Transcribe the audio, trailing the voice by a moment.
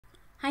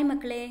Hi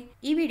ಮಕ್ಕಳೇ,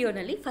 ಈ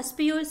ವಿಡಿಯೋನಲ್ಲಿ first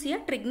PUC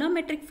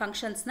trigonometric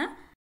ಫಂಕ್ಷನ್ಸ್ನ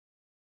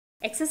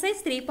exercise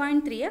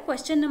 3.3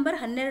 question number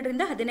 12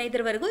 ರಿಂದ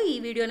 15 ವರೆಗೂ ಈ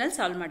ವಿಡಿಯೋನಲ್ಲಿ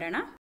ಸಾಲ್ವ್ ಮಾಡೋಣ.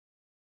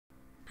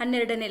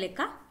 12ನೇ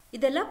ಲೆಕ್ಕ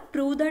ಇದೆಲ್ಲ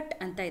ಪ್ರೂವ್ ದಟ್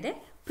ಅಂತ ಇದೆ.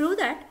 Prove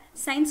that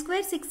sin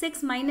square 6x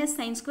minus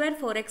sin square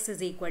 4x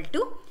is equal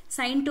to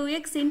sin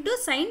 2x into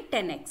sin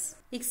 10x.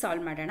 ಈಗ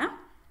ಸಾಲ್ವ್ ಮಾಡೋಣ.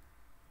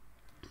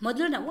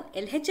 ಮೊದಲು ನಾವು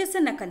LHS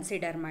ಅನ್ನು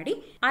ಕನ್ಸಿಡರ್ ಮಾಡಿ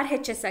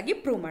RHS ಆಗಿ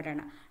ಪ್ರೂವ್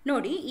ಮಾಡೋಣ.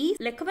 ನೋಡಿ, ಈ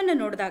ಲೆಕ್ಕವನ್ನು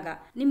ನೋಡಿದಾಗ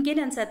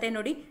ನಿಮ್ಗೇನು ಅನ್ಸತ್ತೆ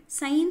ನೋಡಿ,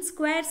 sine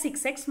square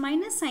 6x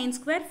minus sine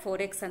square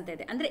 4x ಅಂತ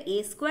ಇದೆ. ಅಂದ್ರೆ a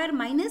square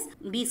minus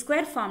b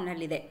square form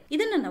ನಲ್ಲಿದೆ.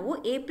 ಇದನ್ನ ನಾವು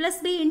a plus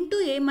B into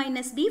a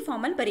minus B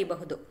form ಅಲ್ಲಿ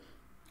ಬರೀಬಹುದು.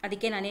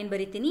 ಅದಕ್ಕೆ ನಾನೇನು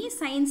ಬರೀತೀನಿ,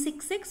 sign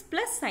 6x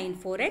plus sine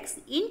 4x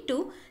into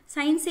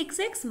sine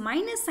 6x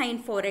minus sine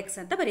 4x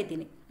ಅಂತ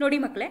ಬರೀತೀನಿ. ನೋಡಿ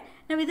ಮಕ್ಕಳೇ,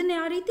 ನಾವು ಇದನ್ನ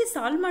ಯಾವ ರೀತಿ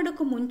ಸಾಲ್ವ್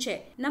ಮಾಡೋಕ್ಕೂ ಮುಂಚೆ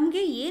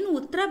ನಮಗೆ ಏನು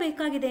ಉತ್ತರ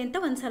ಬೇಕಾಗಿದೆ ಅಂತ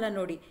ಒಂದ್ಸಲ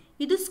ನೋಡಿ.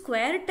 ಇದು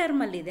ಸ್ಕ್ವೇರ್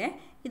ಟರ್ಮ್ ಅಲ್ಲಿದೆ,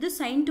 ಇದು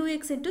sign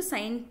 2x into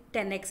sine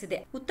 10x ಇದೆ.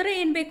 ಉತ್ತರ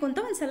ಏನ್ ಬೇಕು ಅಂತ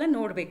ಒಂದ್ಸಲ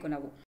ನೋಡ್ಬೇಕು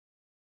ನಾವು.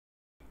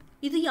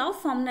 ಇದು ಯಾವ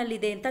ಫಾರ್ಮ್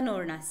ನಲ್ಲಿದೆ ಅಂತ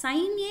ನೋಡೋಣ.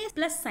 Sine A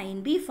plus sine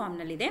B form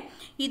ನಲ್ಲಿದೆ.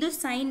 ಇದು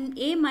sine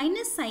A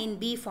minus sine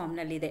B form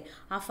ನಲ್ಲಿದೆ.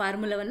 ಆ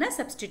ಫಾರ್ಮುಲಾವನ್ನ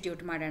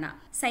ಸಬ್ಸ್ಟಿಟ್ಯೂಟ್ ಮಾಡೋಣ.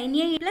 Sine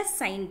A plus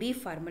sine B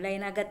formula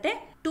ಏನಾಗುತ್ತೆ,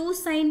 2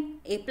 sin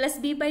a plus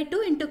b by 2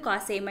 into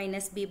cos a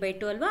minus b by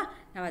 2 ಅಲ್ವಾ.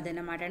 ನಾವು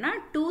ಅದನ್ನ ಮಾಡೋಣ.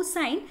 2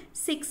 sin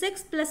 6x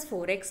plus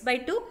 4x by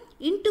 2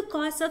 into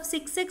cos of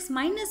 6x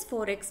minus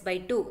 4x by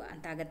 2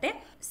 ಅಂತ ಆಗುತ್ತೆ.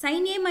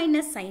 sin a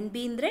minus sin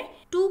b ಅಂದ್ರೆ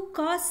 2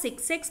 cos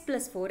 6x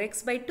plus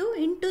 4x by 2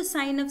 into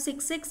sin of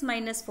 6x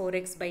minus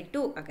 4x by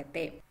 2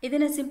 ಆಗುತ್ತೆ.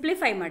 ಇದನ್ನ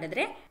simplify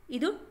ಮಾಡಿದ್ರೆ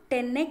ಇದು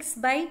 10x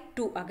by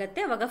 2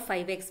 ಆಗುತ್ತೆ. ಅವಾಗ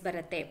 5x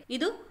ಬರುತ್ತೆ.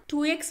 ಇದು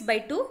 2x by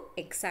 2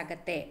 x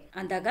ಆಗುತ್ತೆ.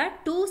 ಅಂದಾಗ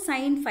 2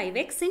 sin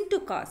 5x into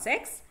cos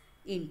x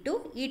into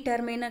ಈ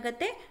ಟರ್ಮ್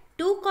ಏನಾಗುತ್ತೆ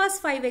 2 cos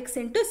 5x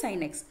into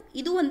sin x.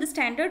 ಇದು ಒಂದು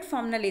ಸ್ಟ್ಯಾಂಡರ್ಡ್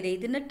ಫಾರ್ಮ್ ನಲ್ಲಿ ಇದೆ.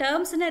 ಇದನ್ನ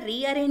ಟರ್ಮ್ಸ್ ನ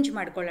ರೀಅರೇಂಜ್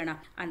ಮಾಡ್ಕೊಳ್ಳೋಣ.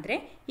 ಅಂದ್ರೆ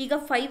ಈಗ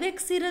 5x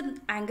ಇರೋ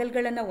ಆಂಗಲ್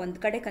ಗಳನ್ನ ಒಂದ್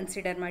ಕಡೆ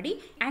ಕನ್ಸಿಡರ್ ಮಾಡಿ,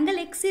 ಆಂಗಲ್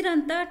x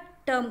ಇರೋಂತ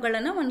ಟರ್ಮ್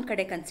ಗಳನ್ನ ಒಂದ್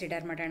ಕಡೆ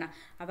ಕನ್ಸಿಡರ್ ಮಾಡೋಣ.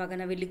 ಅವಾಗ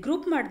ನಾವಿಲ್ಲಿ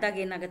ಗ್ರೂಪ್ ಮಾಡಿದಾಗ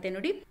ಏನಾಗುತ್ತೆ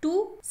ನೋಡಿ, 2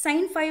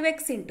 sin 5x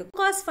into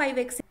cos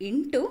 5x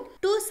into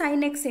 2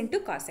 sin x into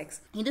cos x.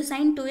 ಇದು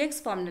sin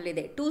 2x ಫಾರ್ಮ್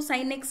ನಲ್ಲಿದೆ. 2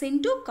 sin x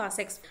into cos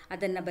x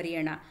ಅದನ್ನ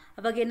ಬರೆಯೋಣ.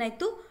 ಅವಾಗ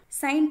ಏನಾಯ್ತು,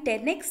 sin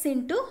 10x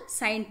into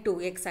sin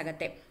 2x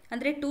ಆಗತ್ತೆ.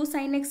 ಅಂದ್ರೆ 2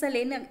 sin x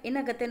ಅಲ್ಲಿ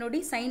ಏನಾಗುತ್ತೆ ನೋಡಿ,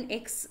 sin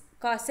x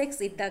cos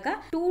x ಇದ್ದಾಗ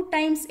 2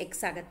 ಟೈಮ್ಸ್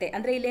x ಆಗುತ್ತೆ.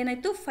 ಅಂದ್ರೆ ಇಲ್ಲಿ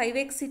ಏನಾಯ್ತು,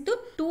 5x ಇತ್ತು,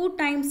 2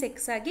 ಟೈಮ್ಸ್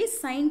x ಆಗಿ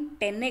sin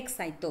 10x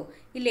ಆಯ್ತು.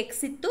 ಇಲ್ಲಿ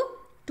x ಇತ್ತು,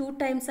 2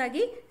 ಟೈಮ್ಸ್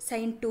ಆಗಿ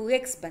sin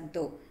 2x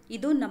ಬಂತು.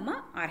 ಇದು ನಮ್ಮ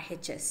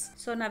RHS.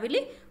 ಸೊ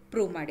ನಾವಿಲ್ಲಿ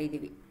ಪ್ರೂವ್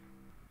ಮಾಡಿದೀವಿ.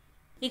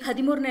 ಈಗ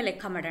 13ನೇ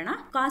ಲೆಕ್ಕ ಮಾಡೋಣ.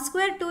 cos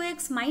square 2x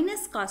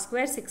minus cos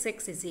square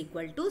 6x is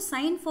equal to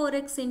sin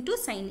 4x into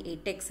sin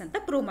 8x ಅಂತ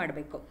ಪ್ರೂವ್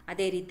ಮಾಡಬೇಕು.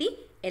 ಅದೇ ರೀತಿ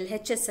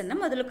LHS ಅನ್ನ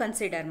ಮೊದಲು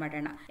ಕನ್ಸಿಡರ್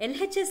ಮಾಡೋಣ.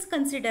 LHS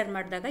ಕನ್ಸಿಡರ್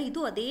ಮಾಡಿದಾಗ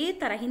ಇದು ಅದೇ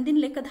ತರ ಹಿಂದಿನ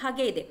ಲೆಕ್ಕದ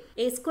ಹಾಗೆ ಇದೆ.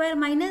 a square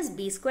minus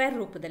B square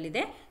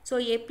ರೂಪದಲ್ಲಿದೆ. So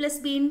a plus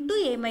B into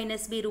a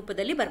minus B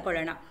ರೂಪದಲ್ಲಿ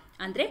ಬರ್ಕೊಳ್ಳೋಣ.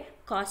 ಅಂದ್ರೆ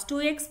cos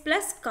 2x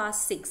plus cos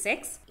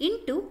 6x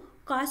into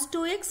cos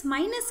 2x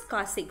minus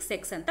cos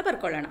 6x ಅಂತ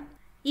ಬರ್ಕೊಳ್ಳೋಣ.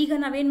 ಈಗ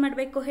ನಾವೇನ್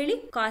ಮಾಡಬೇಕು ಹೇಳಿ,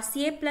 cos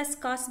a plus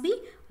cos b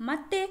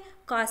ಮತ್ತೆ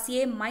cos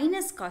a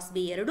minus cos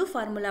b ಎರಡು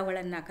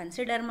ಫಾರ್ಮುಲಾಗಳನ್ನ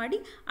ಕನ್ಸಿಡರ್ ಮಾಡಿ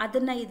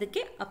ಅದನ್ನ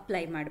ಇದಕ್ಕೆ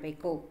ಅಪ್ಲೈ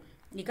ಮಾಡಬೇಕು.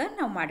 ಈಗ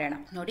ನಾವು ಮಾಡೋಣ.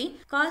 ನೋಡಿ,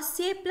 cos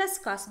a plus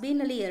cos b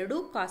ನಲ್ಲಿ ಎರಡು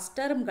ಕಾಸ್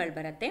ಟರ್ಮ್ಗಳು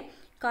ಬರುತ್ತೆ.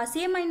 cos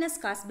a minus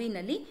cos b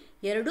ನಲ್ಲಿ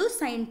ಎರಡು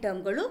ಸೈನ್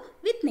ಟರ್ಮ್ಗಳು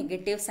ವಿತ್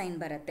ನೆಗೆಟಿವ್ ಸೈನ್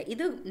ಬರುತ್ತೆ.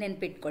 ಇದು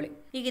ನೆನ್ಪಿಟ್ಕೊಳ್ಳಿ.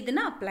 ಈಗ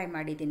ಇದನ್ನ ಅಪ್ಲೈ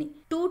ಮಾಡಿದ್ದೀನಿ.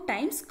 2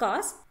 times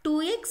cos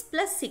 2x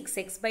plus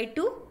 6x by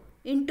 2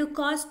 into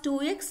cos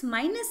 2x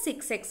minus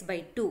 6x by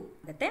 2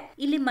 ಆಗುತ್ತೆ.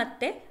 ಇಲ್ಲಿ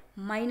ಮತ್ತೆ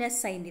ಮೈನಸ್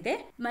ಸೈನ್ ಇದೆ.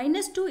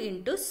 -2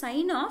 ಇಂಟು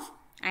ಸೈನ್ ಆಫ್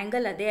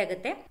ಆಂಗಲ್ ಅದೇ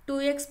ಆಗುತ್ತೆ.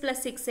 2x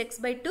ಪ್ಲಸ್ 6x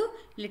by 2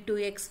 ಇಲ್ಲಿ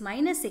 2x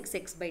ಮೈನಸ್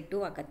 6x by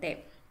 2 ಆಗುತ್ತೆ.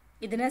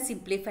 ಇದನ್ನ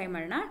ಸಿಂಪ್ಲಿಫೈ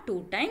ಮಾಡೋಣ. 2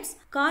 ಟೈಮ್ಸ್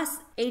ಕಾಸ್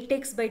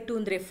 8x by 2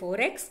 ಅಂದ್ರೆ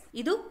 4x.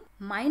 ಇದು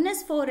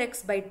ಮೈನಸ್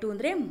 4x by 2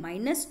 ಅಂದ್ರೆ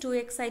ಮೈನಸ್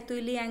 2x ಆಯ್ತು.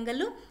 ಇಲ್ಲಿ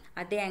ಆಂಗಲ್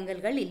ಅದೇ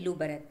ಆಂಗಲ್ಗಳು ಇಲ್ಲೂ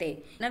ಬರುತ್ತೆ.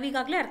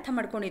 ನಾವೀಗಾಗಲೇ ಅರ್ಥ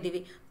ಮಾಡ್ಕೊಂಡಿದೀವಿ.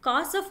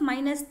 ಕಾಸ್ of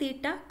minus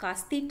theta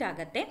cos theta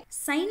ಆಗತ್ತೆ.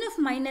 Sign of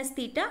minus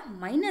theta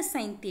minus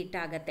sine theta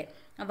ಆಗತ್ತೆ.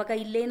 ಅವಾಗ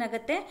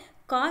ಇಲ್ಲೇನಾಗತ್ತೆ,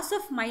 ಕಾಸ್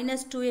of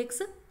minus 2x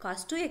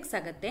cos 2x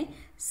ಆಗತ್ತೆ.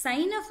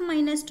 Sign of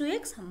minus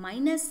 2x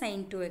minus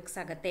sine 2x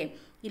ಆಗತ್ತೆ.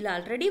 ಇಲ್ಲಿ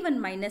ಆಲ್ರೆಡಿ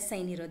ಒಂದು ಮೈನಸ್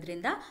ಸೈನ್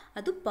ಇರೋದ್ರಿಂದ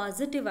ಅದು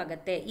ಪಾಸಿಟಿವ್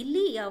ಆಗತ್ತೆ.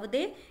 ಇಲ್ಲಿ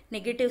ಯಾವುದೇ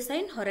ನೆಗೆಟಿವ್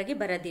ಸೈನ್ ಹೊರಗೆ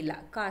ಬರೋದಿಲ್ಲ.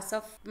 ಕಾಸ್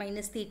of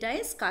minus theta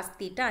is cos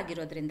theta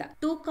ಆಗಿರೋದ್ರಿಂದ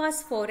 2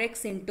 ಕಾಸ್ 4x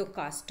into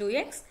cos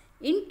 2x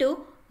into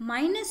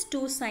minus 2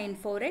 sign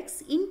 4x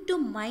into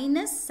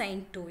minus sine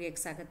 2x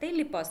ಆಗುತ್ತೆ.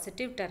 ಇಲ್ಲಿ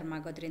ಪಾಸಿಟಿವ್ ಟರ್ಮ್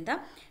ಆಗೋದ್ರಿಂದ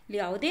ಇಲ್ಲಿ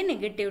ಯಾವುದೇ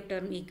ನೆಗೆಟಿವ್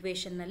ಟರ್ಮ್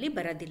ಈಕ್ವೇಶನ್ ನಲ್ಲಿ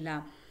ಬರೋದಿಲ್ಲ.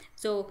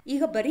 ಸೊ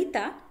ಈಗ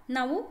ಬರೀತಾ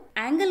ನಾವು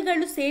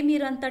ಆಂಗಲ್ಗಳು ಸೇಮ್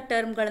ಇರೋಂಥ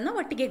ಟರ್ಮ್ಗಳನ್ನ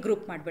ಒಟ್ಟಿಗೆ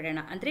ಗ್ರೂಪ್ ಮಾಡಿಬಿಡೋಣ.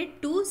 ಅಂದರೆ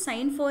 2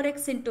 sin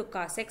 4x into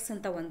cos x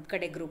ಅಂತ ಒಂದು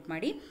ಕಡೆ ಗ್ರೂಪ್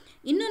ಮಾಡಿ,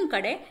 ಇನ್ನೊಂದು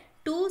ಕಡೆ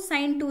 2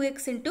 sin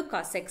 2x into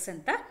cos x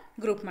ಅಂತ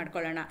ಗ್ರೂಪ್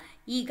ಮಾಡ್ಕೊಳ್ಳೋಣ.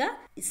 ಈಗ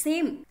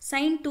ಸೇಮ್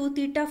sin 2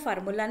 ಥೀಟಾ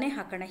ಫಾರ್ಮುಲಾನೇ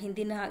ಹಾಕೋಣ.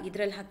 ಹಿಂದಿನ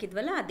ಇದ್ರಲ್ಲಿ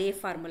ಹಾಕಿದ್ವಲ್ಲ ಅದೇ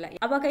ಫಾರ್ಮುಲಾ.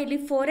 ಅವಾಗ ಇಲ್ಲಿ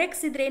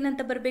 4x ಇದ್ರೆ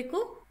ಏನಂತ ಬರಬೇಕು,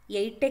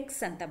 8x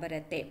ಅಂತ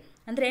ಬರುತ್ತೆ.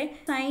 ಅಂದ್ರೆ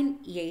sin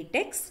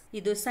 8x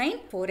ಇದು sin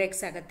 4x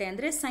ಆಗುತ್ತೆ.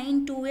 ಅಂದ್ರೆ sin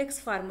 2x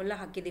ಫಾರ್ಮುಲಾ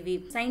ಹಾಕಿದೀವಿ.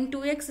 sin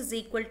 2x is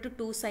equal to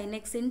 2 sin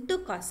x into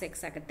cos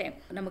x ಆಗುತ್ತೆ.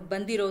 ನಮಗೆ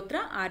ಬಂದಿರೋ ಉತ್ತರ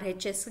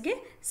RHS ಗೆ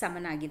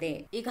ಸಮನಾಗಿದೆ.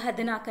 ಈಗ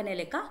 14ನೇ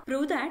ಲೆಕ್ಕ.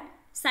 Prove that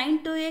sin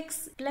 2x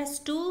plus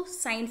 2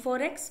 sin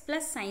 4x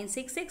plus sin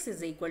 6x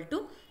is equal to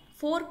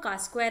 4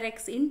 cos square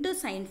x into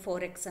sin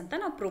 4x ಅಂತ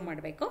ನಾವು ಪ್ರೂವ್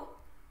ಮಾಡಬೇಕು.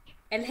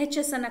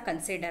 LHS ಅನ್ನ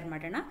ಕನ್ಸಿಡರ್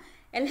ಮಾಡೋಣ.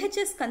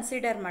 LHS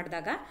ಕನ್ಸಿಡರ್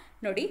ಮಾಡಿದಾಗ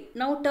ನೋಡಿ,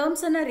 ನಾವು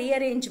ಟರ್ಮ್ಸ್ ಅನ್ನ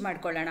ರಿಅರೇಂಜ್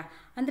ಮಾಡ್ಕೊಳ್ಳೋಣ.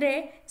 ಅಂದರೆ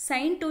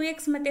sin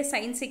 2x ಮತ್ತು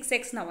sin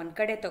 6x ನಾವು ಒಂದು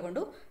ಕಡೆ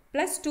ತಗೊಂಡು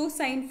ಪ್ಲಸ್ 2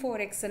 sin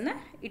 4x ಅನ್ನ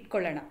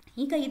ಇಟ್ಕೊಳ್ಳೋಣ.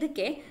 ಈಗ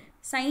ಇದಕ್ಕೆ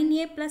sin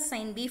a plus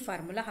sin b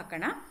formula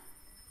ಹಾಕೋಣ.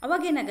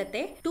 ಅವಾಗೇನಾಗುತ್ತೆ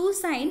 2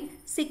 sin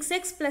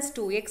 6x plus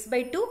 2x by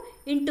 2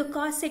 into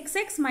cos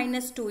 6x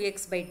minus 2x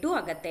by 2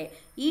 ಆಗುತ್ತೆ.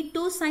 ಈ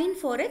 2 sin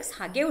 4x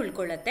ಹಾಗೆ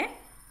ಉಳ್ಕೊಳ್ಳುತ್ತೆ.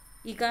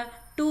 ಈಗ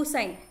 2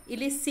 sin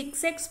ಇಲ್ಲಿ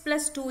 6x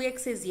plus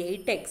 2x is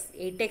 8x.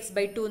 8x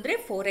by 2 ಅಂದರೆ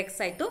 4x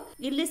ಆಯಿತು.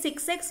 ಇಲ್ಲಿ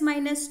 6x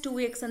ಮೈನಸ್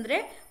 2x ಅಂದರೆ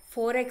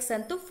 4x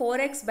ಅಂತು.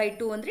 4x ಬೈ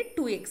 2 ಅಂದರೆ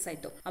 2x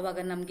ಆಯಿತು. ಅವಾಗ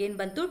ನಮ್ಗೇನು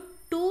ಬಂತು?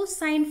 2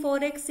 sin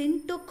 4x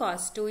into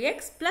cos 2x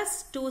plus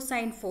 2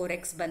 sin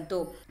 4x ಬಂತು.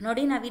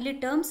 ನೋಡಿ, ನಾವಿಲ್ಲಿ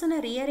ಟರ್ಮ್ಸ್ ಅನ್ನ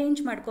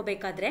ರಿಅರೇಂಜ್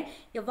ಮಾಡ್ಕೋಬೇಕಾದ್ರೆ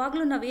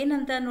ಯಾವಾಗಲೂ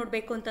ನಾವೇನಂತ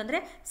ನೋಡಬೇಕು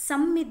ಅಂತಂದ್ರೆ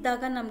ಸಮ್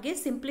ಇದ್ದಾಗ ನಮಗೆ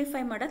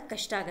ಸಿಂಪ್ಲಿಫೈ ಮಾಡೋದು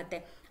ಕಷ್ಟ ಆಗುತ್ತೆ.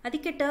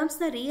 ಅದಕ್ಕೆ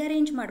ಟರ್ಮ್ಸ್ನ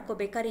ರಿಅರೇಂಜ್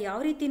ಮಾಡ್ಕೋಬೇಕಾದ್ರೆ ಯಾವ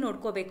ರೀತಿ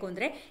ನೋಡ್ಕೋಬೇಕು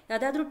ಅಂದರೆ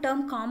ಯಾವುದಾದ್ರೂ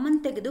ಟರ್ಮ್ ಕಾಮನ್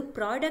ತೆಗೆದು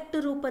ಪ್ರಾಡಕ್ಟ್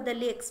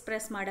ರೂಪದಲ್ಲಿ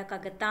ಎಕ್ಸ್ಪ್ರೆಸ್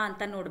ಮಾಡೋಕ್ಕಾಗತ್ತಾ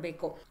ಅಂತ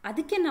ನೋಡಬೇಕು.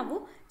 ಅದಕ್ಕೆ ನಾವು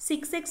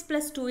 6x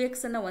ಪ್ಲಸ್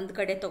 2x ಅನ್ನು ಒಂದು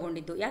ಕಡೆ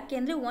ತೊಗೊಂಡಿದ್ದು. ಯಾಕೆ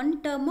ಅಂದರೆ ಒಂದು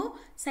ಟರ್ಮು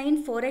sin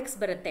 4x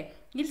ಬರುತ್ತೆ.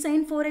 ಇಲ್ಲಿ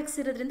sin 4x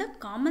ಇರೋದ್ರಿಂದ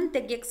ಕಾಮನ್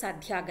ತೆಗಿಯಕ್ಕೆ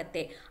ಸಾಧ್ಯ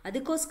ಆಗುತ್ತೆ.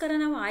 ಅದಕ್ಕೋಸ್ಕರ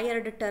ನಾವು ಆ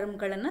ಎರಡು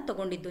ಟರ್ಮ್ಗಳನ್ನು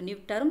ತಗೊಂಡಿದ್ದು.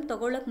 ನೀವು ಟರ್ಮ್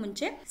ತಗೊಳ್ಳೋಕೆ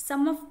ಮುಂಚೆ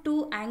some of 2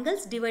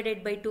 angles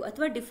divided by 2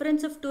 ಅಥವಾ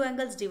difference of 2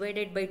 angles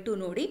divided by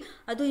 2 ನೋಡಿ,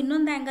 ಅದು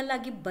ಇನ್ನೊಂದು ಆ್ಯಂಗಲ್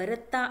ಆಗಿ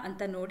ಬರುತ್ತಾ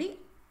ಅಂತ ನೋಡಿ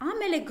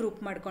ಆಮೇಲೆ ಗ್ರೂಪ್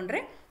ಮಾಡಿಕೊಂಡ್ರೆ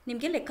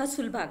ನಿಮಗೆ ಲೆಕ್ಕ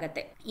ಸುಲಭ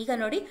ಆಗುತ್ತೆ. ಈಗ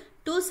ನೋಡಿ,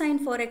 2 sin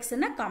 4x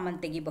ಅನ್ನ ಕಾಮನ್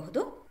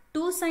ತೆಗಿಬಹುದು.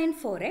 2 sin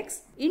 4x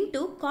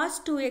into cos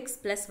 2x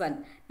plus 1.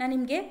 ನಾನು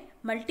ನಿಮಗೆ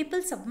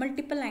ಮಲ್ಟಿಪಲ್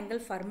ಸಬ್ಮಲ್ಟಿಪಲ್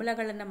ಆ್ಯಂಗಲ್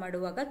ಫಾರ್ಮುಲಾಗಳನ್ನು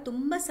ಮಾಡುವಾಗ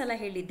ತುಂಬ ಸಲ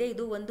ಹೇಳಿದ್ದೆ,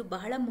 ಇದು ಒಂದು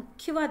ಬಹಳ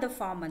ಮುಖ್ಯವಾದ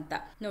ಫಾರ್ಮ್ ಅಂತ.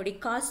 ನೋಡಿ,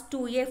 ಕಾಸ್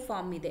 2a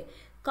ಫಾರ್ಮ್ ಇದೆ.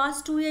 ಕಾಸ್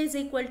 2a is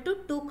equal to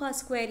 2 cos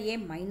square a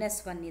minus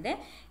 1 ಇದೆ.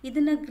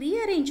 ಇದನ್ನು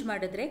ರಿಅರೇಂಜ್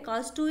ಮಾಡಿದ್ರೆ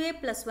ಕಾಸ್ 2a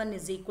plus 1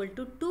 is equal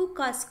to 2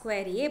 cos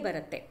square a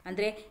ಬರುತ್ತೆ.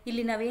 ಅಂದರೆ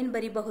ಇಲ್ಲಿ ನಾವೇನು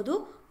ಬರೀಬಹುದು?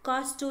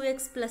 ಕಾಸ್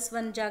 2x ಪ್ಲಸ್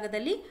 1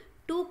 ಜಾಗದಲ್ಲಿ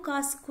 2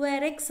 cos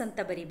square x ಅಂತ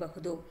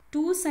ಬರೀಬಹುದು.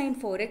 2 sin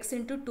 4x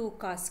into 2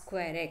 cos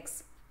square x.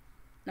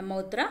 ನಮ್ಮ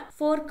ಉತ್ತರ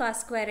 4 cos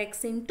square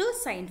x into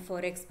sin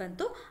 4x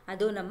ಬಂತು.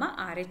 ಅದು ನಮ್ಮ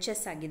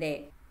RHS ಆಗಿದೆ.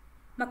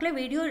 ಮಕ್ಕಳೇ,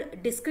 ವಿಡಿಯೋ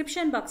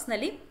ಡಿಸ್ಕ್ರಿಪ್ಷನ್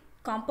ಬಾಕ್ಸ್ನಲ್ಲಿ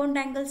ಕಾಂಪೌಂಡ್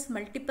ಆ್ಯಂಗಲ್ಸ್,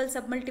 ಮಲ್ಟಿಪಲ್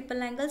ಸಬ್ಮಲ್ಟಿಪಲ್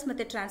ಆ್ಯಂಗಲ್ಸ್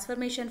ಮತ್ತು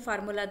ಟ್ರಾನ್ಸ್ಫಾರ್ಮೇಷನ್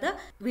ಫಾರ್ಮುಲಾದ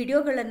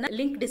ವಿಡಿಯೋಗಳನ್ನು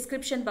ಲಿಂಕ್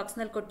ಡಿಸ್ಕ್ರಿಪ್ಷನ್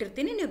ಬಾಕ್ಸ್ನಲ್ಲಿ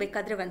ಕೊಟ್ಟಿರ್ತೀನಿ. ನೀವು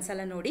ಬೇಕಾದರೆ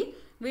ಒಂದ್ಸಲ ನೋಡಿ.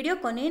 ವಿಡಿಯೋ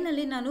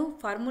ಕೊನೆಯಲ್ಲಿ ನಾನು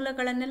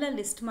ಫಾರ್ಮುಲಾಗಳನ್ನೆಲ್ಲ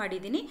ಲಿಸ್ಟ್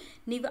ಮಾಡಿದ್ದೀನಿ.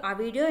 ನೀವು ಆ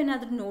ವಿಡಿಯೋ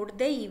ಏನಾದರೂ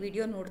ನೋಡದೆ ಈ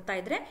ವಿಡಿಯೋ ನೋಡ್ತಾ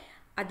ಇದ್ರೆ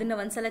ಅದನ್ನು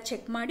ಒಂದ್ಸಲ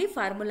ಚೆಕ್ ಮಾಡಿ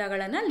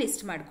ಫಾರ್ಮುಲಾಗಳನ್ನು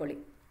ಲಿಸ್ಟ್ ಮಾಡ್ಕೊಳ್ಳಿ.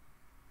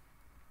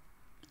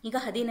 ಈಗ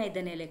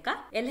 15ನೇ ಲೆಕ್ಕ.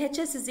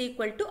 LHS is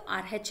equal to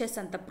RHS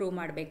ಅಂತ ಪ್ರೂವ್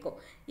ಮಾಡಬೇಕು.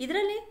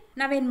 ಇದರಲ್ಲಿ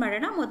ನಾವೇನು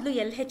ಮಾಡೋಣ? ಮೊದಲು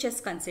LHS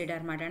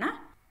ಕನ್ಸಿಡರ್ ಮಾಡೋಣ.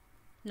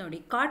 ನೋಡಿ,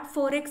 cot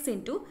 4x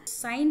into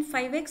sin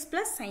 5x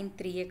plus sin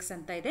 3x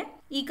ಅಂತ ಇದೆ.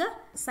 ಈಗ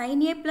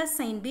sin a plus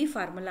sin b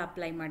formula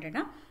apply ಮಾಡೋಣ.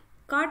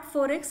 cot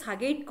 4x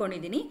ಹಾಗೆ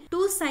ಇಟ್ಕೊಂಡಿದ್ದೀನಿ.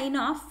 2 sin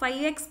of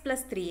 5x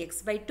plus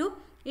 3x by 2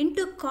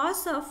 into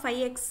cos of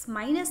 5x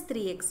minus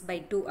 3x by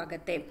 2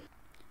 ಆಗುತ್ತೆ.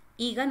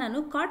 ಈಗ ನಾನು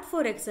cot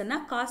 4x ಅನ್ನ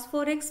cos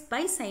 4x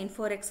by sin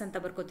 4x ಅಂತ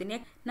ಬರ್ಕೋತೀನಿ.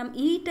 ನಮ್ಮ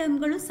ಈ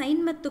ಟರ್ಮ್ಗಳು sin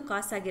ಮತ್ತು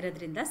ಕಾಸ್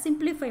ಆಗಿರೋದ್ರಿಂದ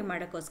ಸಿಂಪ್ಲಿಫೈ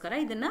ಮಾಡೋಕ್ಕೋಸ್ಕರ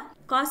ಇದನ್ನ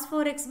cos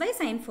 4x by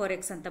sin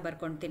 4x ಅಂತ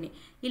ಬರ್ಕೊಳ್ತೀನಿ.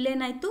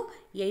 ಇಲ್ಲೇನಾಯ್ತು?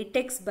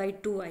 8x ಬೈ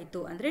 2 ಆಯಿತು.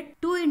 ಅಂದರೆ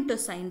 2 into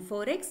sin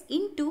 4x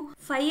into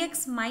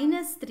 5x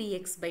minus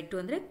 3x by 2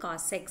 ಅಂದರೆ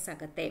cos x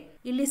ಆಗುತ್ತೆ.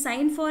 ಇಲ್ಲಿ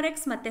sin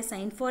 4x ಮತ್ತು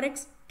sin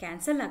 4x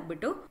ಕ್ಯಾನ್ಸಲ್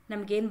ಆಗಿಬಿಟ್ಟು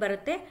ನಮ್ಗೇನು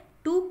ಬರುತ್ತೆ?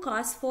 2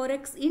 cos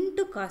 4x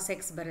into cos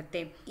x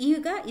ಬರುತ್ತೆ.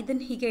 ಈಗ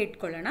ಇದನ್ನು ಹೀಗೆ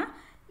ಇಟ್ಕೊಳ್ಳೋಣ.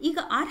 ಈಗ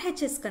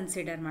RHS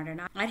ಕನ್ಸಿಡರ್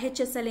ಮಾಡೋಣ.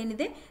 RHS ಅಲ್ಲಿ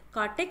ಏನಿದೆ?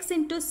 cot x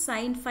into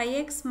sin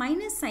 5x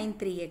minus sin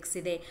 3x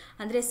ಇದೆ.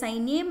 ಅಂದರೆ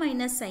sin a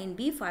minus sin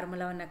b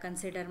ಫಾರ್ಮುಲಾವನ್ನು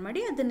consider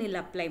ಮಾಡಿ ಅದನ್ನೆಲ್ಲ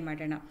ಅಪ್ಲೈ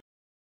ಮಾಡೋಣ.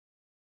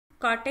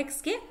 cot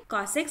xಗೆ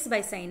cos x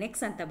by sin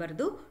x ಅಂತ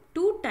ಬರೆದು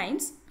 2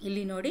 ಟೈಮ್ಸ್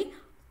ಇಲ್ಲಿ ನೋಡಿ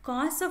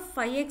cos of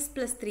 5x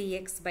plus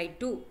 3x by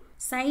 2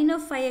 sin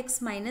of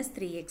 5x minus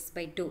 3x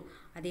by 2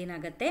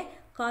 ಅದೇನಾಗುತ್ತೆ?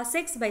 cos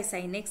x by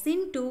sin x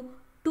into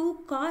 2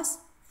 cos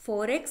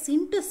 4x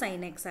into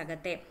sin x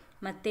ಆಗುತ್ತೆ.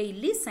 ಮತ್ತು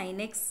ಇಲ್ಲಿ sin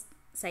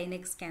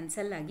x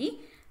cancel ಆಗಿ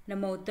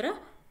ನಮ್ಮ ಉತ್ತರ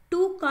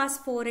 2 cos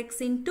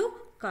 4x into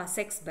cos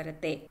x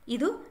ಬರುತ್ತೆ.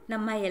 ಇದು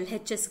ನಮ್ಮ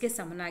LHSಗೆ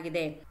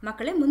ಸಮನಾಗಿದೆ.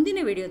 ಮಕ್ಕಳೇ, ಮುಂದಿನ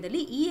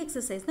ವಿಡಿಯೋದಲ್ಲಿ ಈ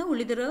ಎಕ್ಸಸೈಸ್ನ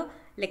ಉಳಿದಿರೋ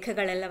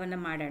ಲೆಕ್ಕಗಳೆಲ್ಲವನ್ನು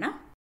ಮಾಡೋಣ.